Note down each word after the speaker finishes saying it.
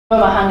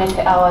Mahanga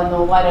te awa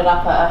no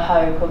Wairarapa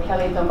ahau ko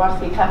Kelly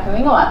Dombroski kaku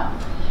ingoa.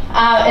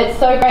 It's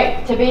so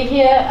great to be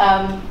here.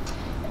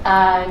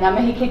 Ngā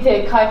mihi ki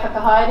te kai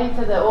whakahaere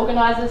to the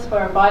organisers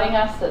for inviting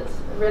us. It's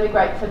really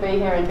great to be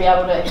here and be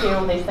able to hear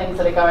all these things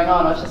that are going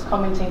on. I was just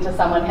commenting to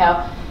someone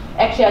how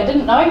actually I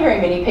didn't know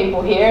very many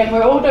people here and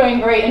we're all doing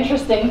very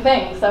interesting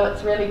things, so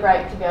it's really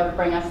great to be able to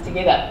bring us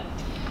together.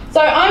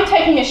 So I'm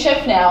taking a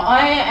shift now.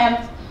 I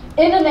am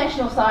in a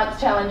National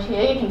Science Challenge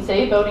here, you can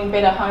see, building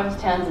better homes,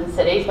 towns and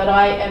cities, but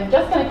I am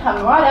just going to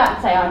come right out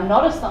and say I'm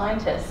not a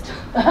scientist.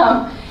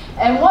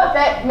 And what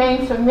that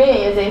means for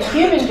me as a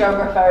human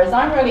geographer is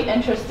I'm really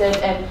interested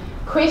in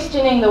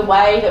questioning the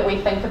way that we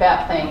think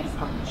about things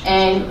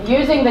and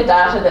using the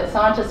data that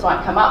scientists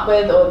might come up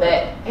with or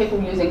that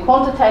people using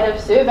quantitative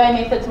survey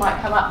methods might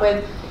come up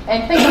with,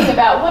 and thinking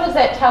about what does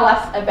that tell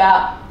us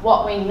about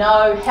what we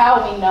know,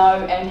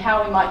 and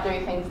how we might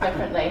do things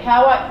differently.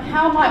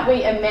 How might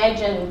we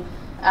imagine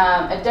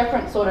a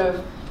different sort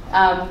of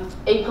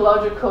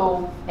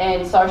ecological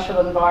and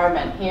social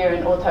environment here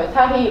in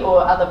Ōtautahi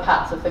or other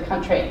parts of the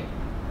country.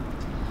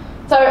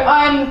 So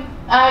I'm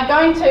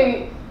going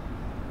to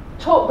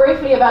talk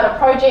briefly about a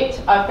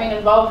project I've been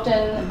involved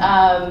in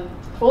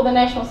for the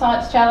National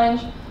Science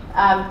Challenge.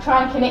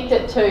 Try and connect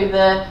it to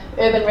the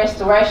urban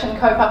restoration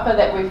kaupapa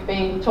that we've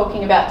been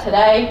talking about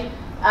today.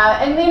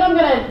 And then I'm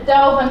going to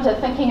delve into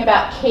thinking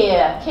about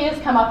care. Care's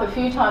come up a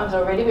few times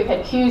already. We've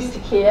had cues to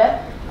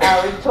care.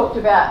 We've talked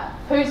about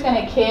who's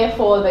going to care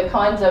for the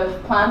kinds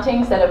of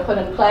plantings that are put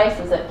in place.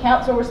 Is it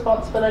council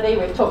responsibility?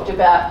 We've talked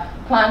about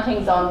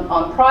plantings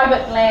on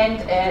private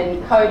land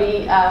and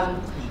Cody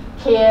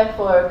care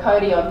for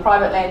Cody on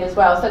private land as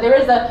well. So there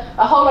is a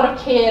whole lot of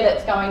care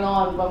that's going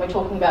on when we're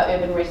talking about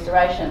urban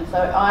restoration. So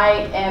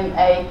I am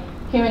a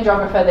human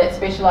geographer that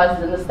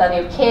specialises in the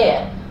study of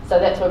care. So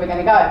that's where we're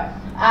going to go.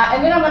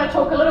 And then I'm going to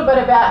talk a little bit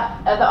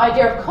about the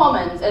idea of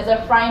commons as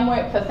a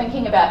framework for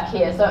thinking about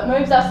care. So it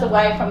moves us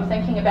away from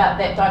thinking about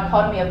that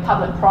dichotomy of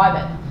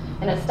public-private,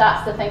 and it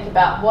starts to think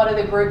about what are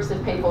the groups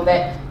of people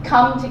that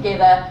come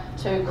together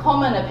to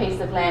common a piece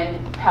of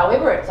land,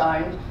 however it's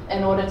owned,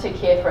 in order to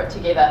care for it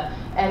together.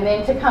 And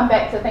then to come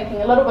back to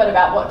thinking a little bit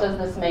about what does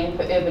this mean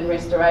for urban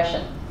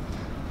restoration.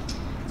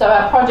 So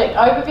our project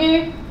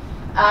overview,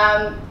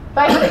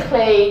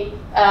 basically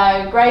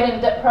Graydon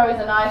Dipros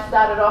and I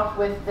started off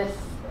with this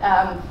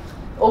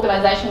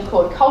organisation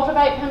called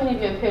Cultivate. How many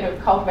of you have heard of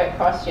Cultivate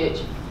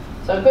Christchurch?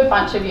 So a good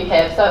bunch of you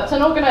have. So it's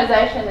an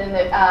organisation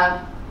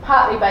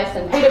partly based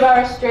in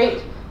Peterborough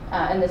Street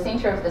in the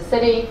centre of the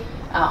city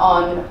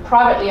on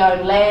privately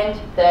owned land.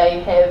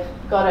 They have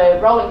got a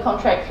rolling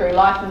contract through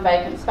life and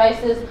vacant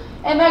spaces,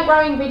 and they're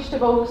growing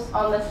vegetables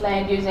on this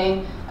land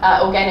using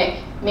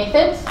organic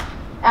methods.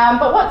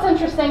 But what's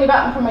interesting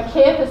about them from a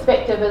care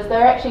perspective is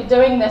they're actually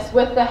doing this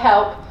with the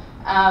help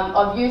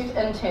of youth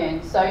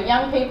interns. So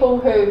young people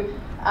who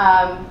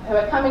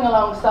are coming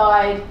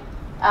alongside,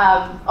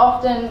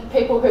 often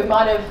people who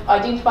might have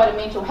identified a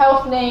mental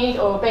health need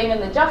or been in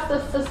the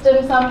justice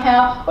system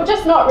somehow, or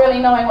just not really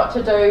knowing what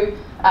to do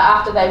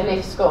after they've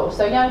left school.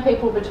 So young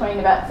people between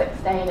about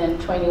 16 and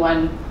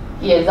 21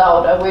 years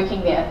old are working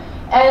there.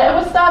 And it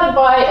was started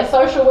by a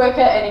social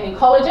worker and an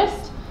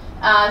ecologist.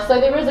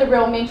 So there is a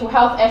real mental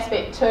health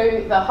aspect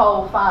to the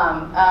whole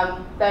farm.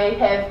 They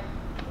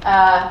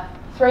have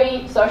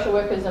 3 social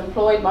workers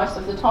employed most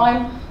of the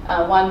time.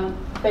 One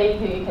B,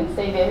 who you can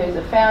see there, who's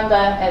a founder,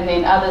 and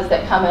then others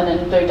that come in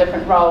and do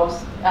different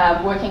roles,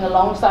 working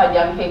alongside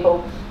young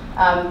people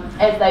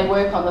as they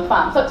work on the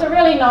farm. So it's a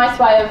really nice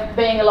way of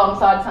being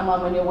alongside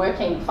someone when you're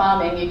working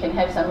farming. You can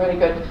have some really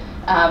good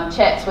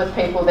chats with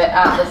people that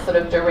aren't this sort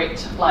of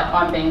direct, like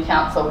I'm being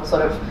counselled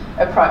sort of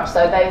approach.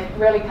 So they've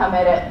really come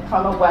at it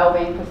from a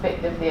wellbeing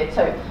perspective there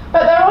too.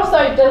 But they're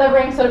also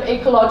delivering sort of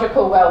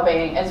ecological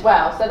wellbeing as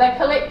well. So they're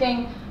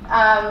collecting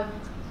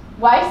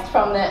waste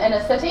from the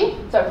inner city,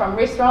 so from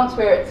restaurants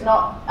where it's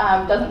not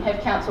doesn't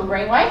have council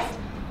green waste,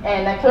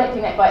 and they're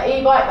collecting that by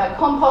e-bike, they're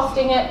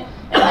composting it,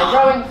 and they're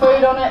growing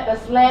food on it.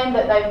 This land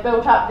that they've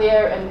built up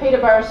there in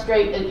Peterborough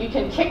Street, you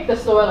can kick the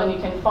soil and you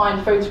can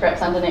find food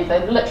scraps underneath.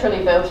 They've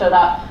literally built it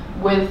up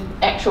with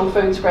actual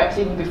food scraps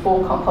even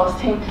before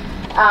composting.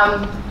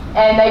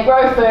 And they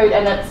grow food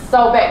and it's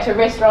sold back to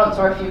restaurants,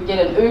 or if you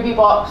get an ubi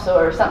box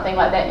or something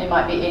like that, you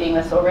might be eating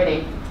this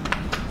already.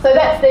 So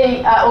that's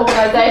the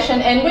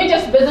organisation, and we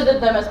just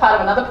visited them as part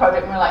of another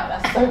project, and we're like,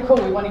 that's so cool,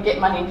 we want to get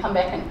money and come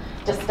back and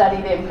just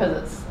study them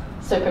because it's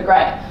super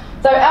great.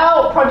 So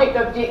our project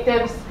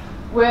objectives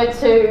were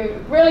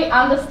to really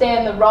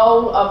understand the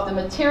role of the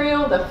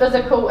material, the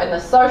physical and the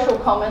social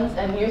commons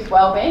in youth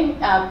wellbeing,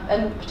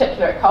 in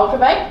particular at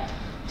Cultivate,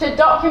 to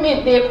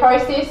document their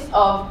process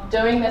of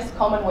doing this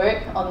common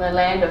work on the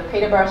land of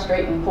Peterborough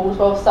Street and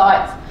Paulswell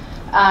sites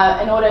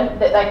in order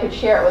that they could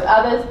share it with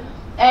others.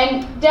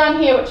 And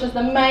down here, which is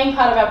the main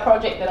part of our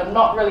project that I'm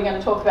not really going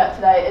to talk about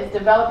today, is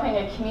developing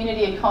a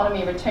community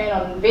economy return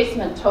on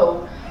investment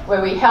tool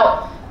where we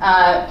help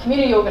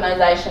community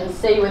organisations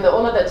see whether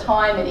all of the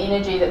time and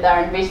energy that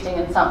they're investing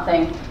in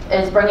something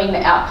is bringing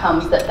the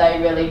outcomes that they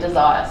really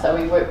desire. So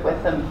we work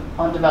with them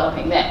on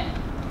developing that.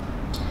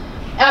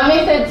 Our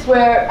methods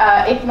were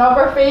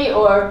ethnography,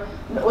 or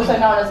also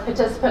known as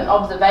participant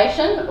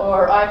observation,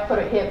 or I've put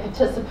it here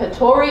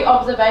participatory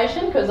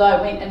observation, because I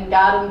went and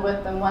gardened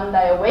with them 1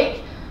 day a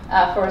week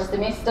for a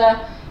semester,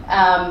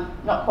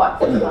 not quite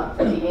 6 months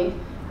at the end,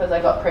 because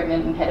I got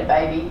pregnant and had a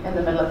baby in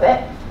the middle of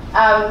that.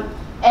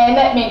 And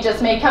that meant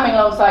just me coming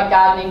alongside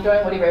gardening,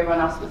 doing whatever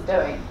everyone else was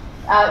doing.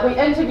 We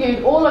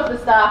interviewed all of the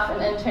staff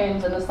and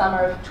interns in the summer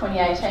of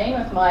 2018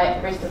 with the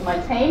rest of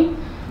my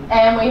team,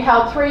 and we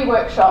held 3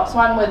 workshops,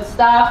 one with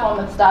staff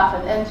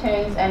and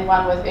interns, and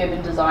one with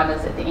urban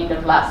designers at the end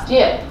of last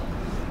year.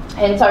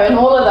 And so in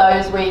all of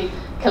those we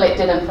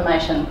collected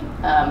information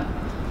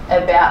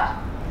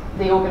about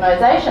the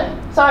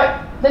organisation. So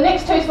the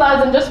next 2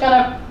 slides I'm just going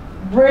to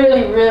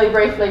really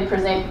briefly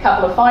present a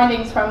couple of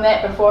findings from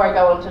that before I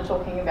go on to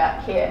talking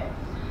about care.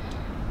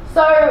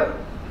 So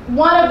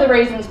one of the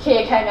reasons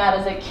care came out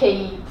as a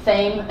key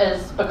theme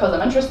is because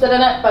I'm interested in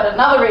it, but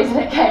another reason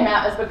it came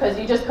out is because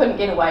you just couldn't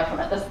get away from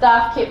it. The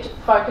staff kept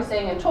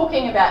focusing and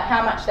talking about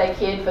how much they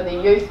cared for the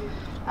youth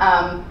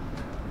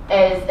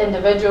as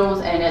individuals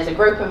and as a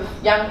group of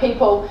young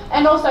people,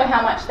 and also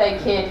how much they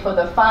cared for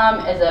the farm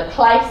as a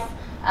place,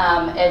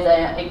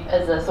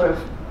 as a sort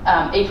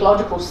of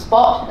ecological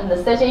spot in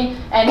the city,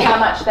 and how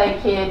much they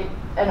cared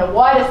in a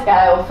wider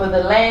scale for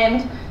the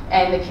land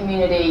and the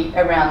community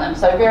around them.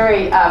 So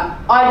very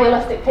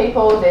idealistic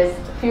people. There's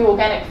a few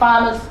organic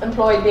farmers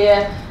employed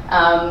there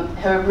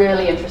who are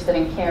really interested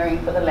in caring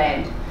for the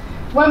land.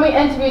 When we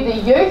interviewed the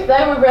youth,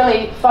 they were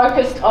really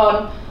focused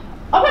on,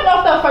 I don't know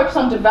if they were focused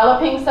on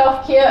developing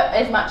self-care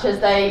as much as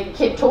they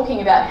kept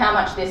talking about how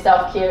much their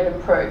self-care had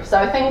improved.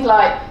 So things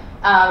like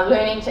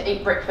learning to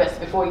eat breakfast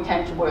before you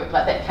came to work,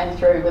 like that came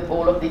through with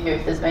all of the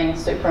youth as being a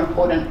super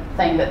important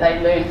thing that they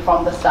learned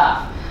from the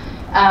staff.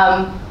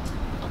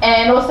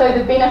 And also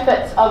the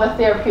benefits of a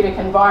therapeutic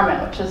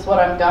environment, which is what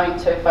I'm going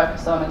to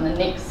focus on in the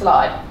next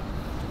slide.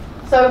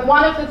 So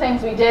one of the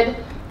things we did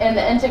in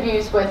the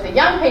interviews with the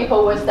young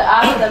people was to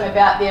ask them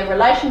about their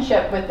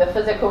relationship with the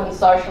physical and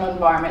social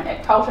environment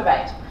at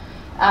Cultivate.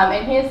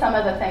 And here's some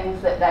of the things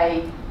that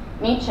they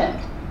mentioned.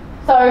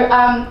 So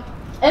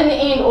in the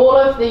end, all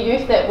of the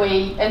youth that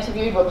we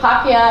interviewed were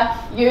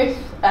Pākehā youth,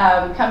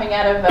 coming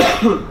out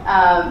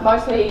of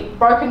mostly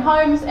broken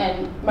homes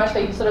and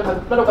mostly sort of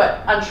a little bit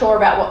unsure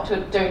about what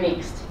to do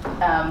next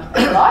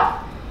in life.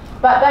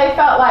 But they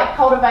felt like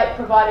Cultivate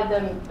provided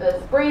them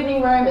this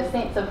breathing room, a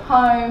sense of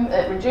home,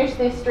 it reduced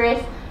their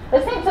stress,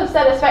 a sense of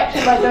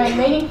satisfaction by doing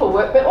meaningful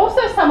work, but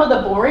also some of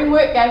the boring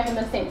work gave them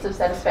a sense of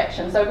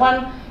satisfaction. So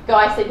one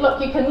guy said, look,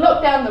 you can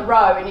look down the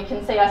row and you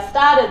can see I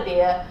started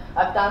there,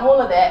 I've done all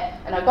of that,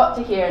 and I got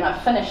to here and I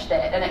finished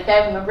that, and it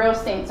gave them a real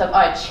sense of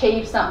I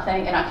achieved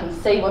something and I can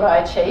see what I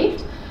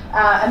achieved.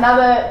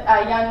 Another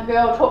young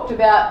girl talked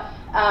about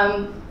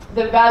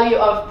the value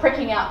of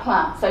pricking out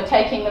plants, so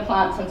taking the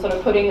plants and sort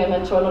of putting them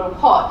into a little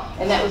pot,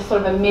 and that was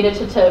sort of a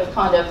meditative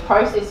kind of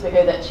process for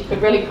her, that she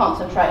could really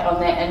concentrate on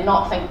that and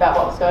not think about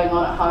what was going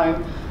on at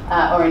home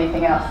or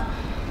anything else.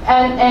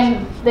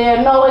 And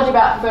their knowledge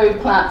about food,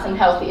 plants and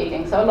healthy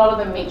eating. So a lot of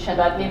them mentioned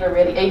I'd never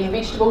really eaten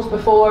vegetables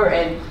before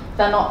and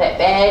they're not that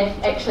bad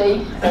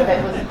actually, so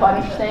that was quite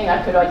interesting.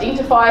 I could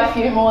identify a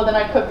few more than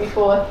I could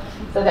before,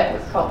 so that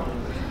was cool.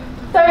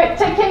 So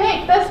to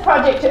connect this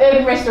project to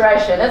urban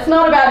restoration, it's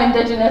not about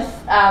Indigenous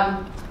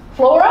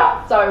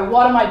flora, so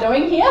what am I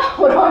doing here?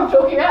 What am I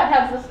talking about?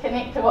 How does this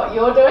connect to what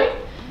you're doing?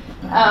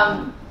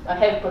 I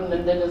have put an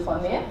Indigenous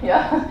one there,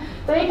 yeah.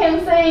 So you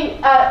can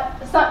see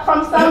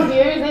from some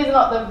views, these are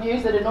not the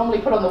views that are normally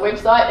put on the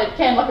website. It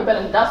can look a bit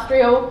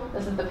industrial.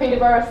 This is the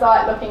Peterborough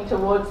site looking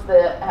towards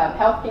the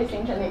healthcare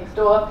centre next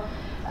door.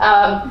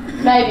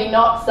 Maybe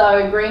not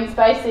so green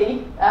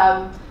spacey.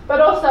 But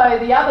also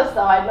the other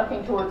side,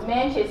 looking towards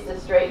Manchester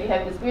Street, you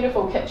have this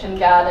beautiful kitchen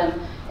garden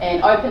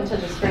and open to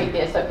the street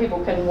there so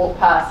people can walk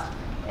past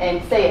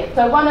and see it.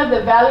 So one of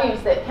the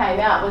values that came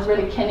out was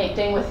really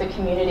connecting with the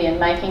community and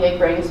making a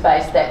green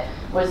space that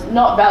was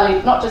not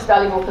just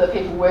valuable for the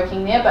people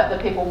working there, but the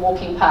people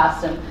walking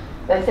past. And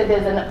they said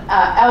there's an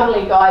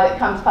elderly guy that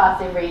comes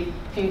past every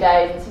few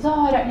days and says,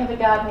 oh, I don't have a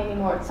garden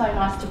anymore, it's so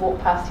nice to walk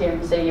past here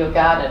and see your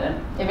garden,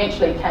 and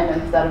eventually came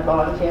and started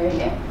volunteering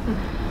there.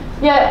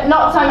 Yeah,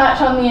 not so much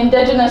on the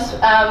Indigenous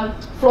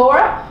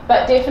flora,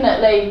 but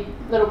definitely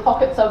little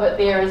pockets of it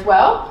there as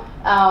well.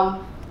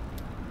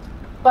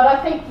 But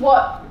I think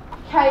what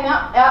came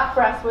out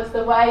for us was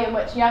the way in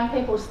which young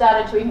people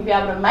started to even be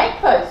able to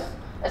make those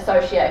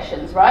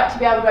associations, right? To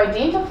be able to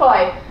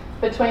identify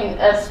between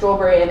a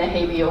strawberry and a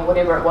hebe or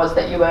whatever it was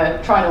that you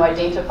were trying to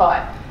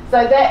identify.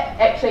 So that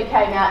actually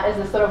came out as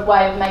a sort of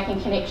way of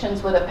making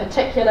connections with a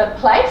particular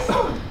place.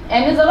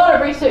 And there's a lot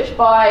of research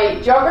by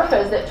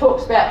geographers that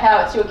talks about how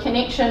it's your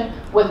connection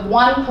with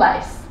one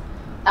place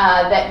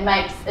that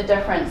makes a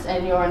difference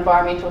in your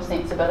environmental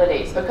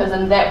sensibilities, because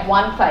in that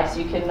one place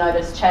you can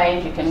notice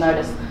change, you can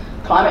notice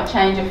climate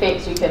change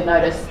effects, you can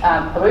notice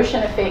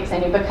pollution effects,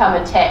 and you become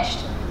attached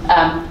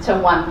to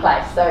one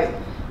place. So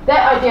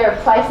that idea of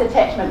place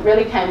attachment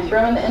really came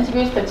through in the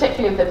interviews,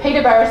 particularly with the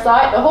Peterborough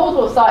site. The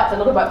Hallsville site's a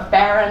little bit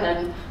barren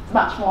and it's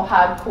much more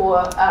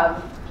hardcore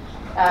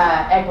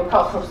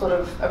agricultural sort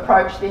of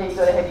approach there. You've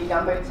got to have your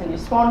gumboots and your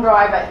swan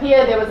dry, but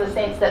here there was a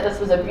sense that this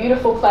was a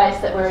beautiful place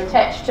that we're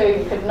attached to.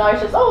 You could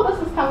notice, oh,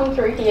 this is coming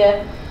through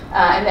here,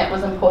 and that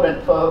was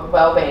important for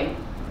well-being.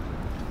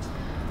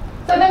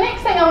 So the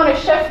next thing I want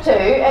to shift to,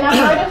 and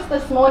I noticed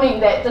this morning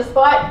that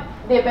despite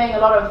there being a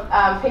lot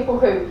of people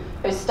who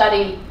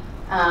study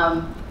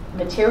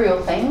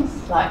material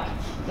things like,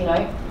 you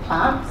know,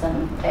 plants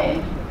and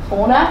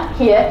fauna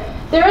here,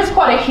 there is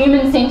quite a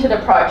human-centred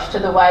approach to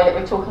the way that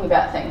we're talking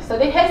about things. So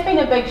there has been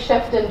a big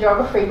shift in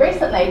geography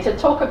recently to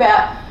talk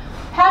about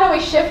how do we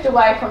shift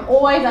away from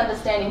always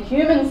understanding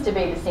humans to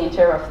be the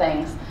centre of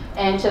things,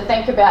 and to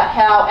think about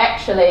how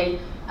actually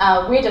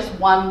we're just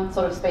one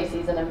sort of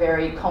species in a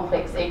very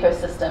complex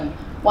ecosystem,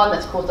 one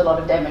that's caused a lot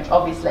of damage,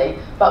 obviously,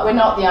 but we're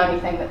not the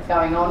only thing that's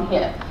going on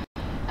here.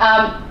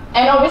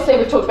 And obviously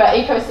we've talked about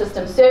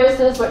ecosystem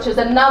services, which is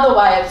another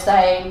way of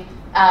saying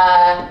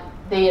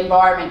the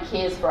environment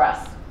cares for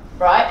us,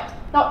 right?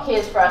 Not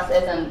cares for us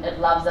as in it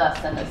loves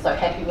us and is so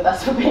happy with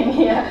us for being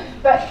here,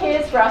 but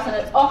cares for us and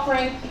it's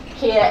offering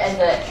care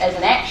as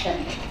an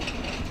action.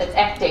 It's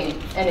acting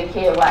in a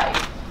care way,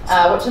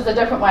 which is a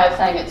different way of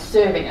saying it's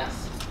serving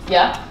us,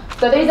 yeah?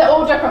 So these are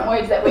all different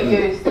words that we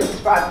use to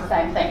describe the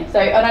same thing. So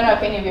I don't know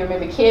if any of you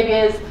remember Care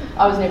Bears.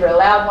 I was never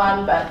allowed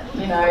one, but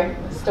you know,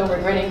 still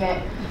regretting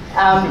that.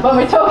 When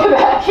we talk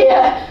about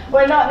care,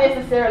 we're not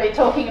necessarily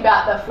talking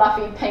about the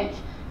fluffy pink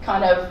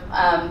kind of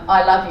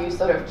I love you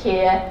sort of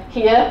care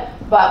here,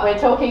 but we're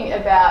talking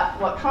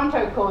about what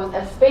Toronto calls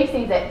a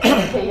species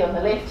activity on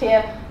the left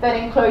here that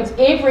includes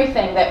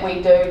everything that we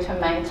do to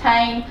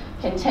maintain,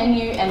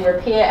 continue and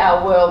repair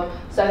our world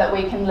so that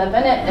we can live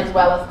in it as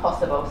well as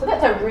possible. So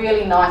that's a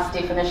really nice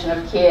definition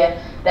of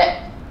care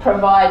that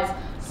provides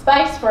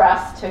space for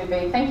us to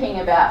be thinking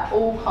about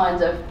all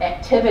kinds of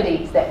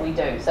activities that we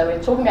do. So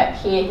we're talking about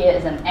care here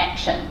as an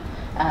action,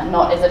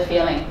 not as a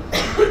feeling.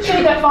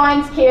 She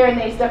defines care in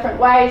these different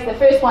ways. The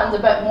first one's a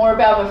bit more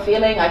about a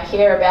feeling. I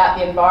care about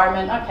the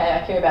environment. Okay,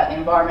 I care about the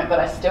environment, but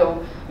I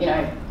still, you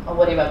know, or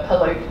whatever,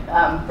 pollute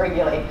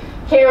regularly.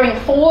 Caring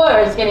for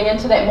is getting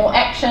into that more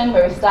action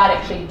where we start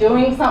actually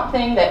doing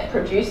something that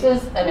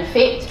produces an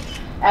effect.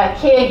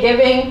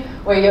 Caregiving,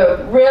 where you're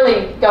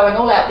really going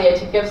all out there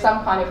to give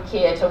some kind of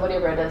care to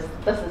whatever it is.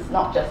 This is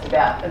not just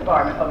about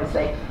environment,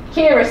 obviously.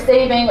 Care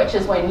receiving, which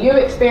is when you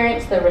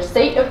experience the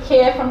receipt of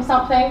care from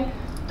something.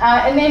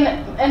 And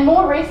then in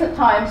more recent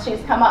times,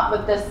 she's come up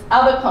with this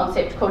other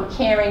concept called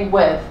caring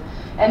with.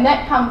 And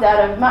that comes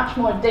out of much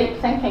more deep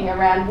thinking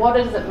around what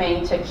does it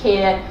mean to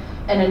care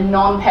in a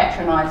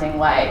non-patronising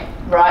way,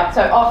 right?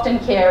 So often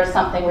care is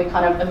something we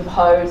kind of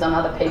impose on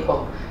other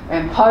people. We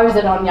impose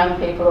it on young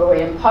people, or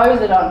we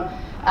impose it on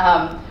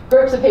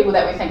groups of people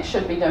that we think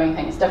should be doing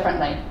things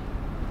differently.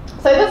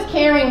 So this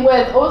caring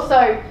with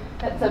also,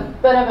 it's a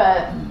bit of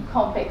a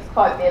complex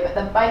quote there, but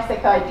the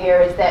basic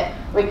idea is that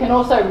we can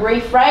also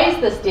rephrase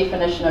this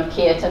definition of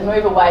care to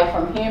move away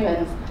from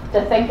humans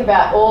to think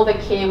about all the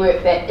care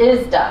work that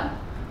is done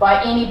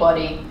by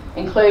anybody,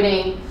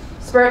 including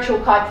spiritual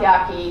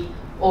kaitiaki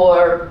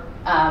or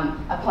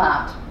a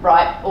plant,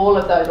 right? All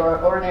of those,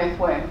 or an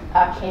earthworm,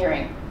 are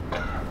caring.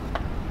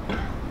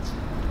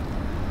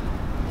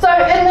 So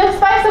in the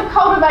space of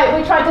cultivate,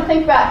 we tried to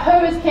think about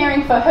who is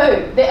caring for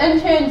who. The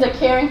interns are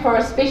caring for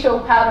a special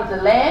part of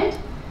the land,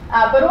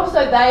 but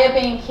also they are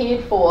being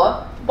cared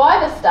for by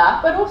the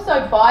staff, but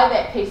also by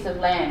that piece of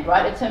land,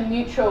 right? It's a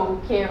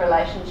mutual care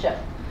relationship.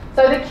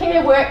 So the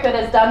care work that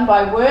is done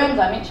by worms,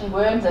 I mentioned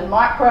worms and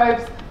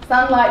microbes,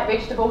 sunlight,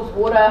 vegetables,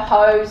 water,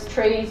 hose,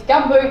 trees,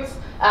 gumboots,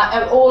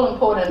 are all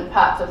important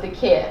parts of the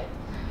care.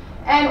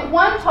 And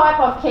one type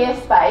of care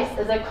space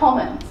is a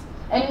commons.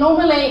 And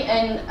normally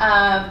in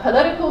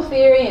political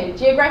theory and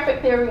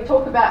geographic theory, we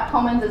talk about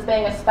commons as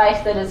being a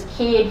space that is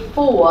cared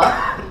for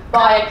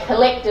by a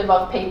collective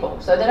of people.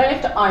 So they don't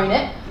have to own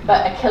it,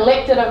 but a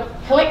collective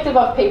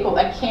of people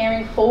are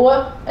caring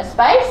for a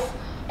space,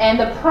 and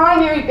the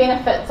primary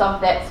benefits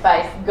of that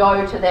space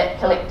go to that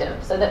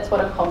collective. So that's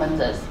what a commons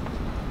is.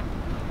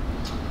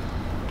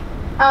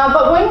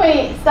 But when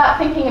we start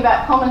thinking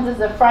about commons as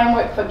a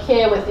framework for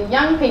care with the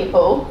young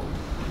people,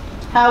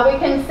 we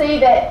can see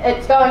that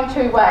it's going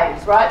two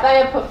ways, right?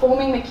 They are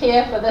performing the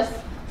care for this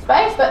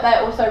space, but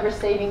they're also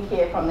receiving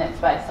care from that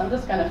space. So I'm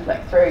just going to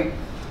flick through.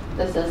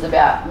 This is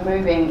about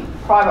moving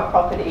private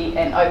property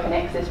and open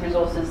access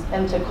resources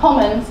into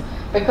commons,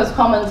 because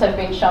commons have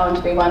been shown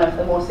to be one of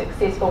the more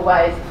successful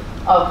ways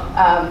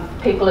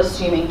of people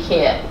assuming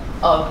care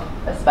of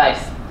a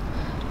space.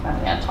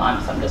 Running out of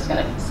time, so I'm just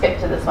going to skip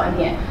to this one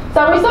here.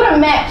 So we sort of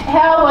mapped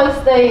how was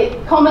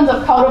the commons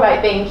of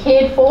cultivate being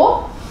cared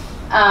for,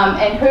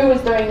 and who was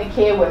doing the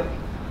care work.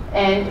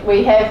 And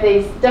we have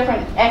these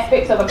different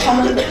aspects of a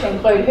commons, which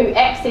include who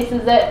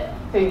accesses it,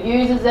 who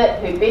uses it,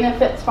 who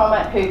benefits from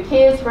it, who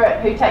cares for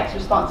it, who takes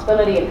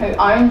responsibility, and who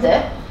owns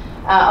it.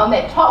 On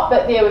that top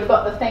bit there, we've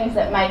got the things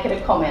that make it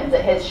a commons.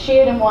 It has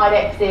shared and wide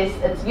access,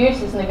 its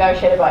use is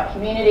negotiated by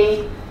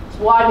community, it's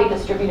widely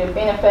distributed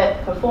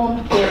benefit,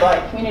 performed care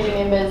by community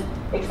members,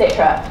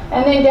 etc.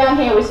 And then down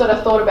here we sort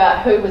of thought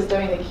about who was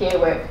doing the care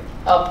work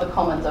of the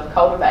commons of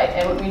cultivate,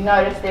 and we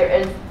notice there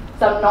is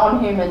some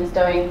non-humans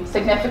doing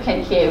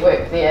significant care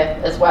work there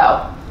as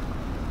well.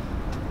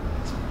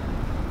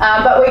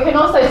 But we can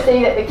also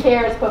see that the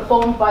care is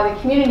performed by the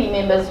community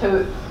members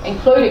who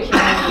include a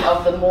community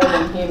of the more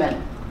than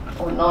human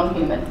or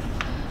non-human.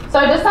 So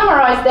to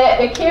summarise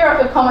that, the care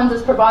of the commons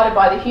is provided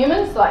by the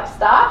humans, like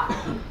staff,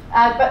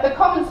 but the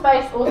common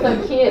space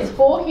also cares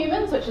for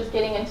humans, which is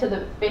getting into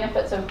the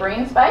benefits of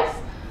green space,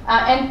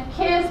 and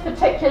cares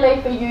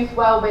particularly for youth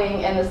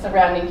wellbeing in the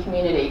surrounding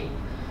community.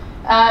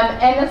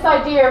 And this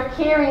idea of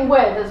caring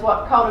with is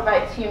what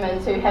cultivates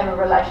humans who have a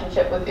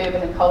relationship with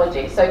urban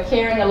ecology. So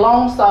caring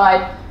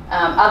alongside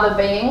other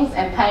beings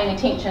and paying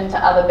attention to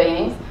other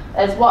beings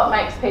is what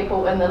makes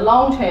people in the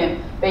long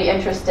term be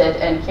interested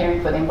in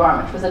caring for the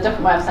environment, which was a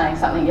different way of saying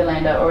something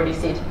Yolanda already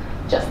said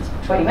just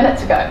 20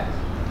 minutes ago.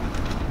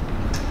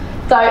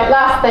 So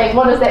last thing,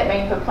 what does that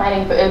mean for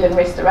planning for urban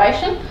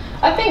restoration?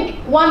 I think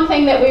one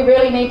thing that we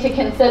really need to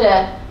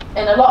consider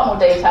in a lot more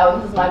detail,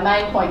 and this is my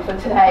main point for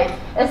today,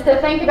 is to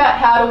think about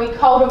how do we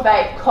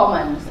cultivate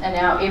commons in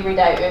our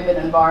everyday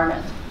urban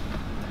environment.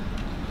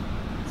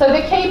 So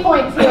the key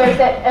points here is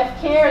that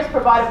if care is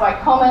provided by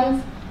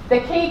commons, the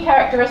key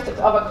characteristics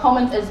of a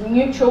commons is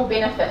mutual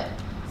benefit.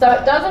 So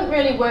it doesn't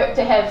really work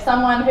to have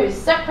someone who's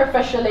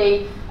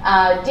sacrificially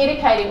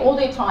dedicating all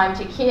their time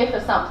to care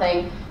for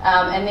something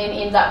and then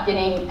ends up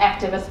getting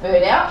activist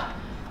burnout.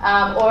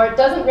 Or it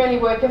doesn't really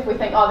work if we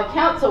think, oh, the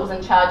council's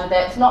in charge of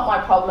that, it's not my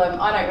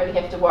problem, I don't really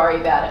have to worry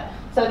about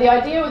it. So the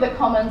idea with the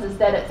commons is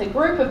that it's a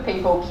group of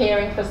people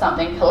caring for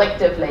something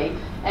collectively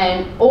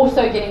and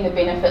also getting the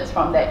benefits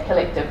from that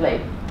collectively.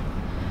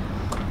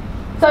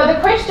 So the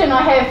question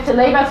I have to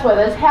leave us with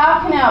is,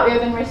 how can our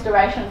urban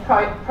restoration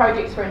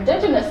projects for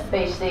Indigenous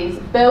species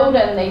build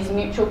in these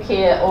mutual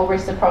care or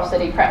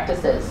reciprocity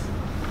practices?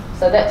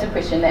 So that's a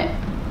question that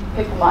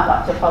people might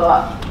like to follow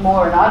up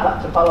more, and I'd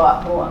like to follow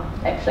up more,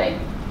 actually.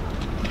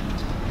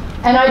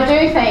 And I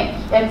do think,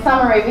 in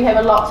summary, we have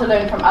a lot to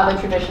learn from other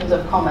traditions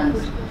of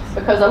commons,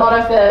 because a lot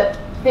of the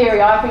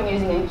theory I've been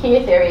using in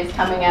care theory is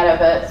coming out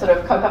of a sort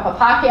of kaupapa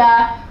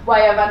Pākehā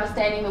way of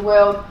understanding the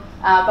world.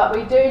 But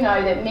we do know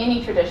that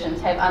many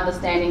traditions have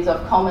understandings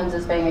of commons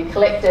as being a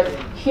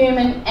collective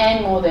human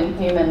and more than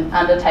human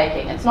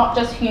undertaking. It's not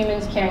just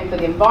humans caring for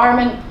the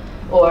environment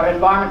or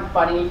environment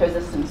providing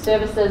ecosystem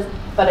services,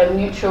 but a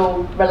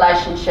mutual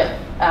relationship,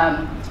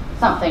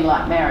 something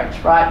like marriage,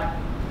 right?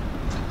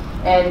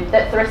 And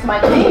that's the rest of my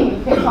team.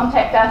 You can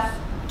contact us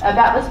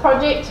about this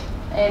project,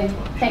 and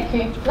thank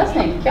you for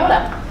listening. Kia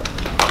ora.